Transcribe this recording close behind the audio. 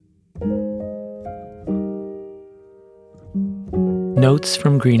Notes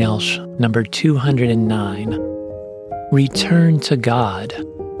from Greenelsh, number 209. Return to God.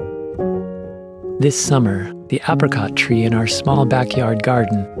 This summer, the apricot tree in our small backyard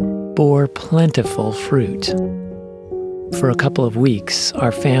garden bore plentiful fruit. For a couple of weeks,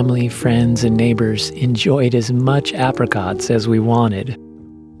 our family, friends, and neighbors enjoyed as much apricots as we wanted.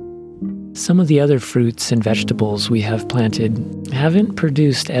 Some of the other fruits and vegetables we have planted haven't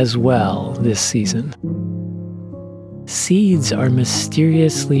produced as well this season. Seeds are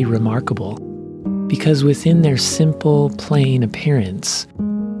mysteriously remarkable because within their simple, plain appearance,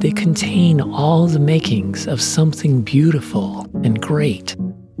 they contain all the makings of something beautiful and great.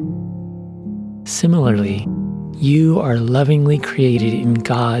 Similarly, you are lovingly created in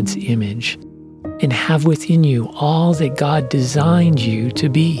God's image and have within you all that God designed you to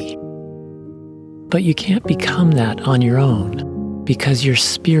be. But you can't become that on your own because your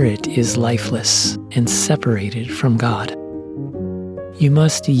spirit is lifeless and separated from God. You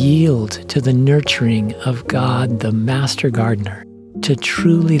must yield to the nurturing of God, the Master Gardener, to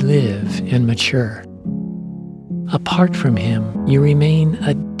truly live and mature. Apart from Him, you remain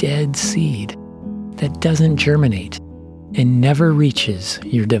a dead seed that doesn't germinate and never reaches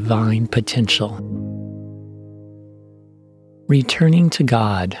your divine potential. Returning to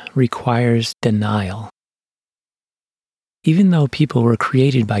God requires denial. Even though people were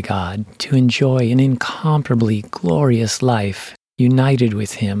created by God to enjoy an incomparably glorious life united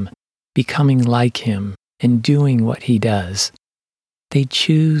with Him, becoming like Him, and doing what He does, they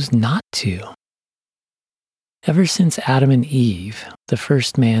choose not to. Ever since Adam and Eve, the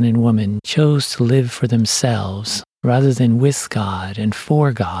first man and woman, chose to live for themselves rather than with God and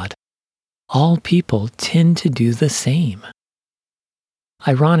for God, all people tend to do the same.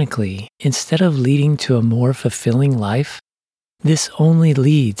 Ironically, instead of leading to a more fulfilling life, this only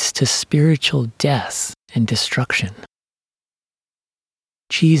leads to spiritual death and destruction.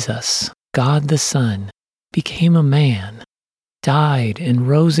 Jesus, God the Son, became a man, died and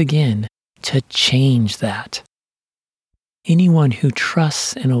rose again to change that. Anyone who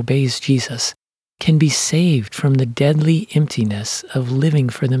trusts and obeys Jesus can be saved from the deadly emptiness of living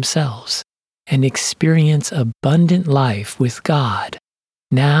for themselves and experience abundant life with God,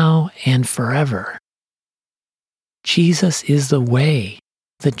 now and forever. Jesus is the way,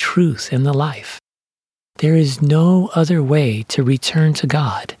 the truth, and the life. There is no other way to return to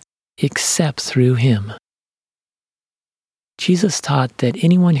God except through Him. Jesus taught that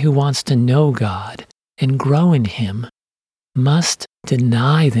anyone who wants to know God and grow in Him must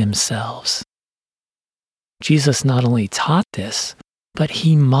deny themselves. Jesus not only taught this, but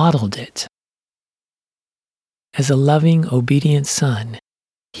He modeled it. As a loving, obedient Son,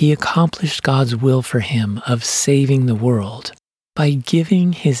 He accomplished God's will for Him of saving the world by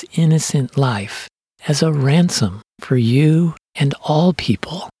giving His innocent life as a ransom for you and all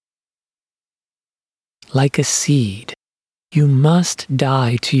people. Like a seed, you must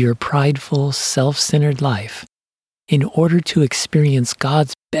die to your prideful, self-centered life in order to experience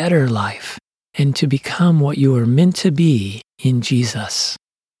God's better life and to become what you are meant to be in Jesus.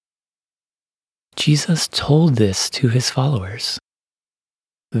 Jesus told this to His followers.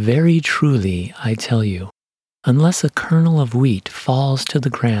 Very truly, I tell you, unless a kernel of wheat falls to the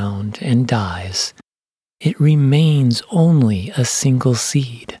ground and dies, it remains only a single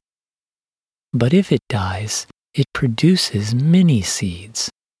seed. But if it dies, it produces many seeds.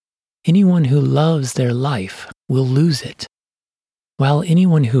 Anyone who loves their life will lose it, while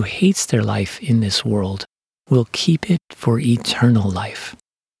anyone who hates their life in this world will keep it for eternal life.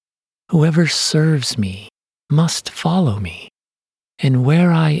 Whoever serves me must follow me, and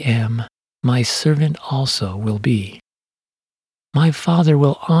where I am, my servant also will be. My Father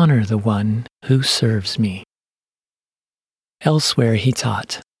will honor the one who serves me. Elsewhere He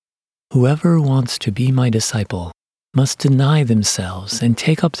taught, whoever wants to be my disciple must deny themselves and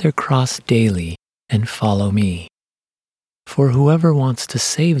take up their cross daily and follow me. For whoever wants to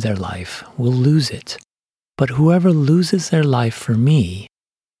save their life will lose it, but whoever loses their life for me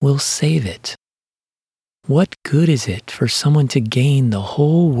will save it. What good is it for someone to gain the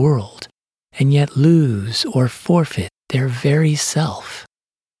whole world and yet lose or forfeit their very self?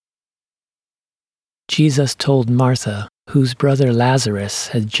 Jesus told Martha, whose brother Lazarus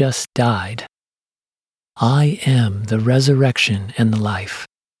had just died, I am the resurrection and the life.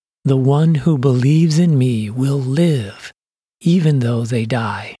 The one who believes in me will live, even though they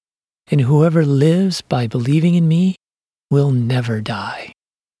die, and whoever lives by believing in me will never die.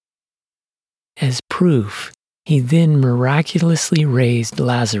 As proof, He then miraculously raised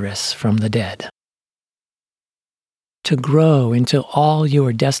Lazarus from the dead. To grow into all you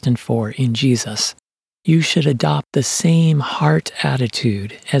are destined for in Jesus, you should adopt the same heart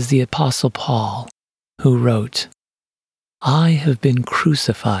attitude as the Apostle Paul, who wrote, "I have been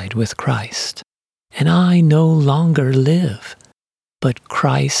crucified with Christ, and I no longer live, but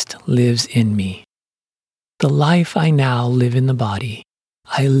Christ lives in me. The life I now live in the body,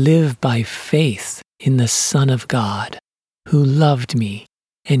 I live by faith in the Son of God, who loved me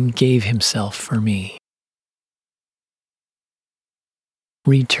and gave himself for me."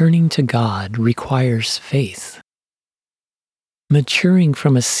 Returning to God requires faith. Maturing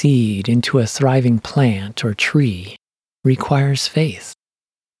from a seed into a thriving plant or tree requires faith.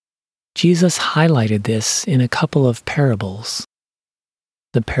 Jesus highlighted this in a couple of parables.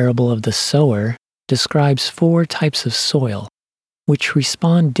 The parable of the sower describes 4 types of soil, which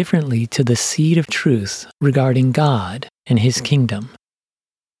respond differently to the seed of truth regarding God and his kingdom.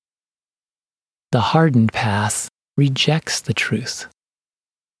 The hardened path rejects the truth.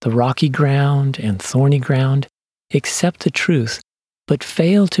 The rocky ground and thorny ground accept the truth, but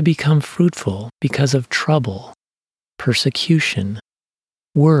fail to become fruitful because of trouble, persecution,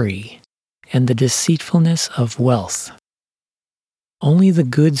 worry, and the deceitfulness of wealth. Only the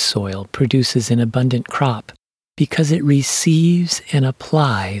good soil produces an abundant crop because it receives and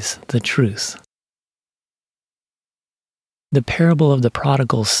applies the truth. The parable of the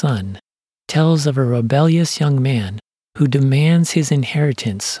prodigal son tells of a rebellious young man who demands his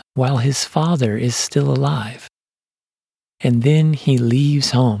inheritance while his father is still alive. And then he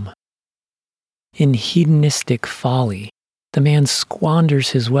leaves home. In hedonistic folly, the man squanders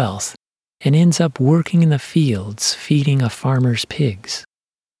his wealth and ends up working in the fields feeding a farmer's pigs.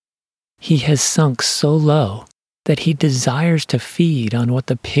 He has sunk so low that he desires to feed on what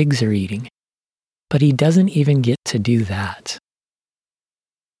the pigs are eating, but he doesn't even get to do that.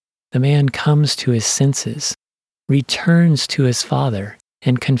 The man comes to his senses, returns to his father,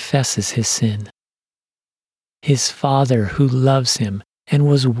 and confesses his sin. His father, who loves him and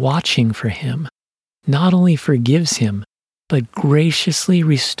was watching for him, not only forgives him, but graciously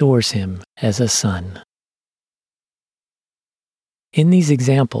restores him as a son. In these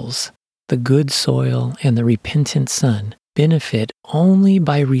examples, the good soil and the repentant son benefit only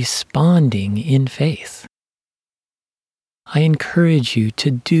by responding in faith. I encourage you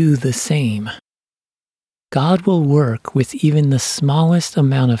to do the same. God will work with even the smallest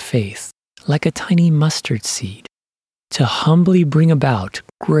amount of faith, like a tiny mustard seed, to humbly bring about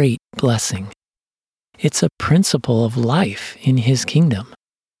great blessing. It's a principle of life in his kingdom.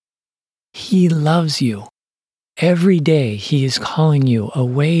 He loves you. Every day he is calling you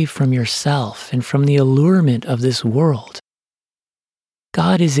away from yourself and from the allurement of this world.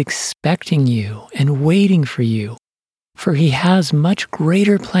 God is expecting you and waiting for you, for he has much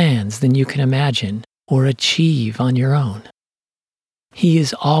greater plans than you can imagine or achieve on your own. He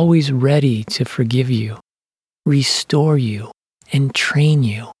is always ready to forgive you, restore you, and train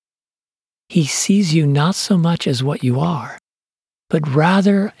you. He sees you not so much as what you are, but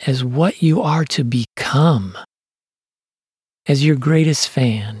rather as what you are to become. As your greatest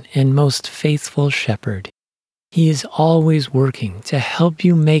fan and most faithful shepherd, he is always working to help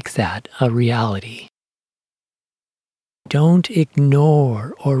you make that a reality. Don't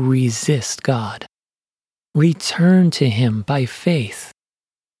ignore or resist God. Return to him by faith.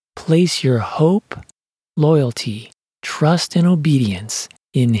 Place your hope, loyalty, trust, and obedience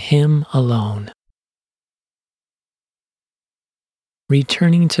in him alone.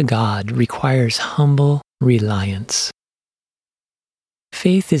 Returning to God requires humble reliance.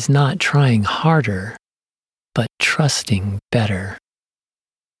 Faith is not trying harder, but trusting better.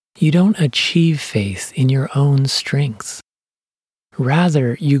 You don't achieve faith in your own strength.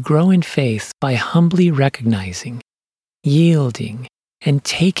 Rather, you grow in faith by humbly recognizing, yielding, and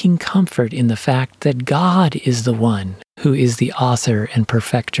taking comfort in the fact that God is the one who is the author and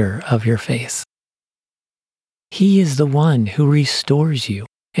perfecter of your faith. He is the one who restores you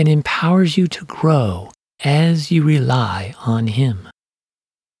and empowers you to grow as you rely on him.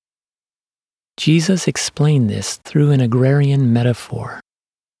 Jesus explained this through an agrarian metaphor.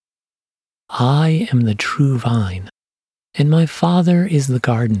 I am the true vine, and my Father is the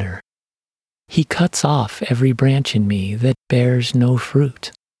gardener. He cuts off every branch in me that bears no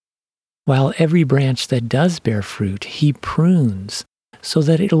fruit, while every branch that does bear fruit he prunes so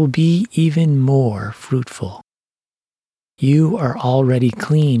that it will be even more fruitful. You are already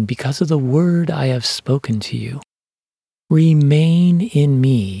clean because of the word I have spoken to you. Remain in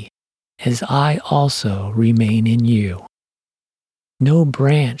me as I also remain in you. No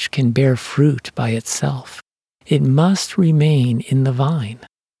branch can bear fruit by itself. It must remain in the vine.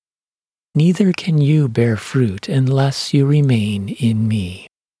 Neither can you bear fruit unless you remain in me.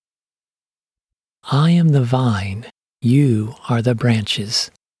 I am the vine, you are the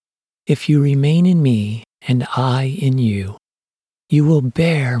branches. If you remain in me and I in you, you will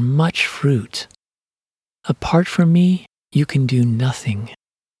bear much fruit. Apart from me, you can do nothing.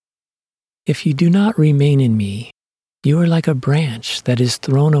 If you do not remain in me, you are like a branch that is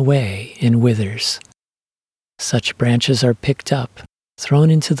thrown away and withers. Such branches are picked up,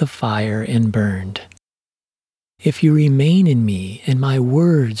 thrown into the fire, and burned. If you remain in me and my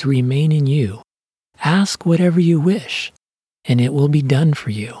words remain in you, ask whatever you wish, and it will be done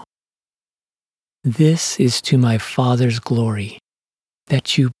for you. This is to my Father's glory,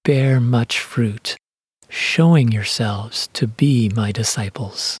 that you bear much fruit, showing yourselves to be my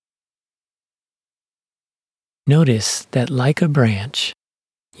disciples. Notice that, like a branch,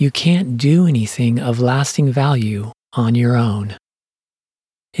 you can't do anything of lasting value on your own.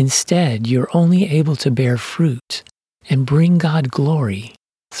 Instead, you're only able to bear fruit and bring God glory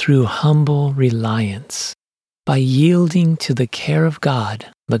through humble reliance, by yielding to the care of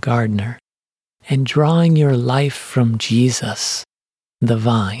God, the gardener, and drawing your life from Jesus, the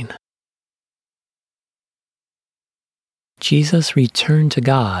vine. Jesus returned to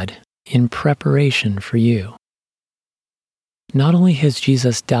God in preparation for you. Not only has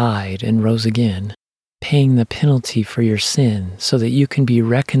Jesus died and rose again, paying the penalty for your sin so that you can be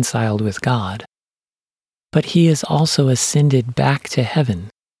reconciled with God, but he has also ascended back to heaven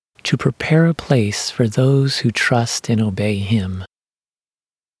to prepare a place for those who trust and obey him.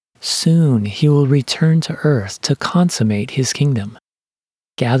 Soon he will return to earth to consummate his kingdom,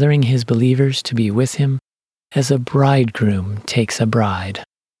 gathering his believers to be with him as a bridegroom takes a bride.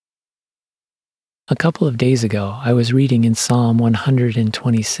 A couple of days ago, I was reading in Psalm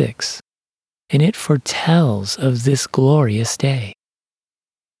 126, and it foretells of this glorious day.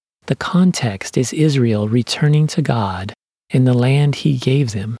 The context is Israel returning to God in the land he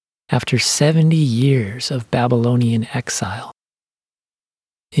gave them after 70 years of Babylonian exile.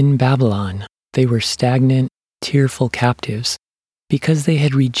 In Babylon, they were stagnant, tearful captives because they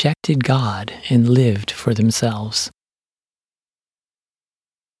had rejected God and lived for themselves.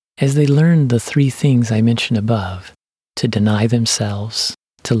 As they learned the three things I mentioned above, to deny themselves,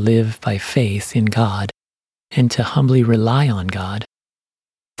 to live by faith in God, and to humbly rely on God,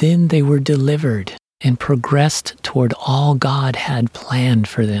 then they were delivered and progressed toward all God had planned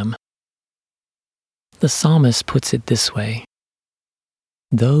for them. The psalmist puts it this way: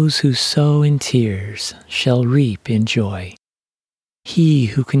 "Those who sow in tears shall reap in joy. He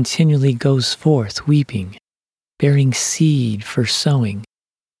who continually goes forth weeping, bearing seed for sowing,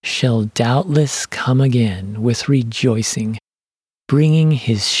 shall doubtless come again with rejoicing, bringing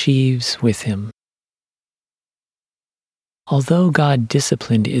his sheaves with him." Although God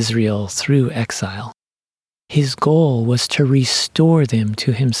disciplined Israel through exile, his goal was to restore them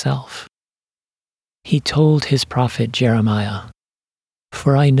to himself. He told his prophet Jeremiah,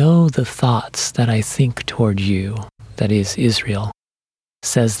 "For I know the thoughts that I think toward you," that is Israel,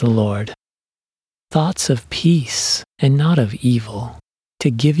 says the Lord, "thoughts of peace and not of evil,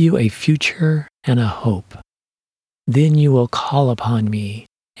 to give you a future and a hope. Then you will call upon me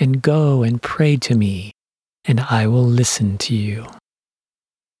and go and pray to me, and I will listen to you."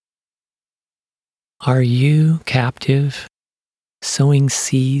 Are you captive, sowing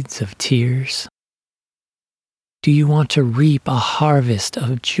seeds of tears? Do you want to reap a harvest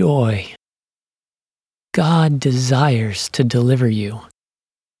of joy? God desires to deliver you.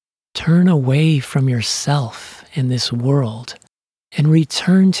 Turn away from yourself and this world and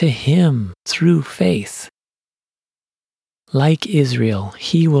return to him through faith. Like Israel,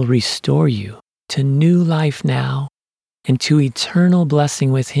 he will restore you to new life now and to eternal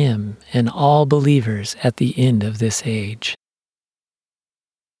blessing with him and all believers at the end of this age.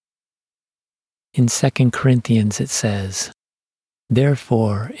 In 2 Corinthians it says,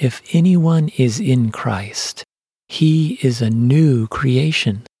 "Therefore, if anyone is in Christ, he is a new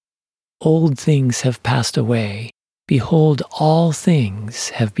creation. Old things have passed away. Behold, all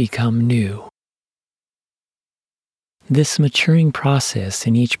things have become new." This maturing process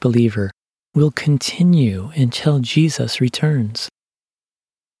in each believer will continue until Jesus returns.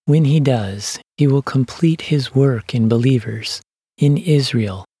 When he does, he will complete his work in believers, in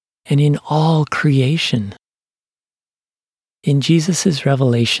Israel, and in all creation. In Jesus'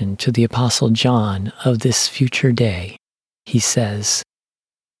 revelation to the Apostle John of this future day, he says,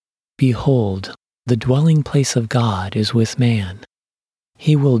 "Behold, the dwelling place of God is with man.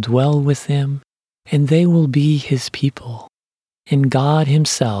 He will dwell with them, and they will be his people, and God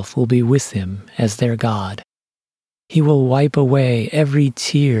himself will be with them as their God. He will wipe away every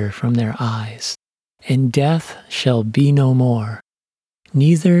tear from their eyes, and death shall be no more.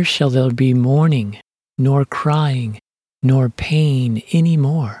 Neither shall there be mourning, nor crying, nor pain any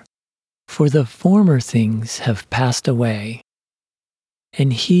more, for the former things have passed away.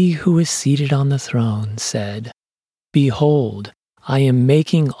 And he who was seated on the throne said, Behold, I am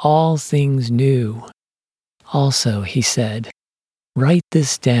making all things new. Also he said, Write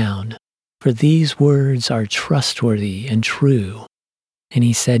this down, for these words are trustworthy and true. And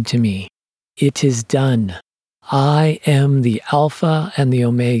he said to me, It is done. I am the Alpha and the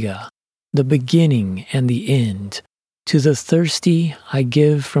Omega, the beginning and the end. To the thirsty I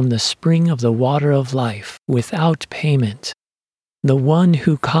give from the spring of the water of life without payment. The one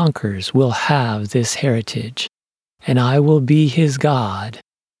who conquers will have this heritage, and I will be his God,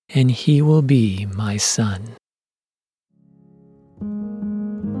 and he will be my son.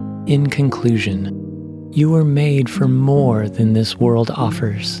 In conclusion, you were made for more than this world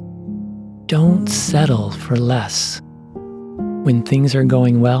offers. Don't settle for less. When things are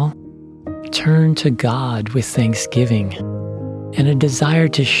going well, turn to God with thanksgiving and a desire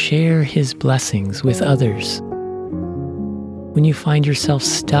to share his blessings with others. When you find yourself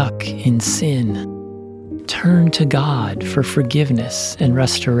stuck in sin, turn to God for forgiveness and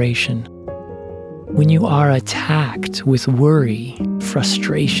restoration. When you are attacked with worry,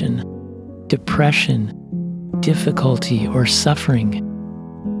 frustration, depression, difficulty, or suffering,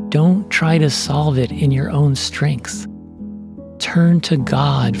 don't try to solve it in your own strength. Turn to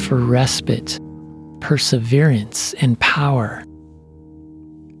God for respite, perseverance, and power.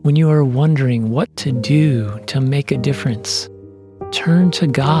 When you are wondering what to do to make a difference, turn to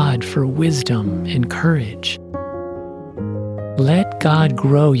God for wisdom and courage. Let God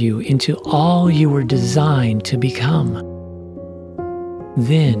grow you into all you were designed to become.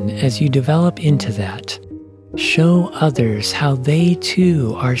 Then, as you develop into that, show others how they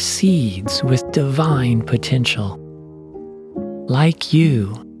too are seeds with divine potential. Like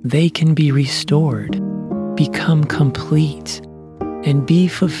you, they can be restored, become complete, and be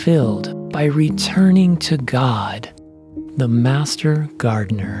fulfilled by returning to God, the Master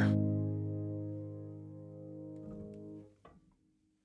Gardener.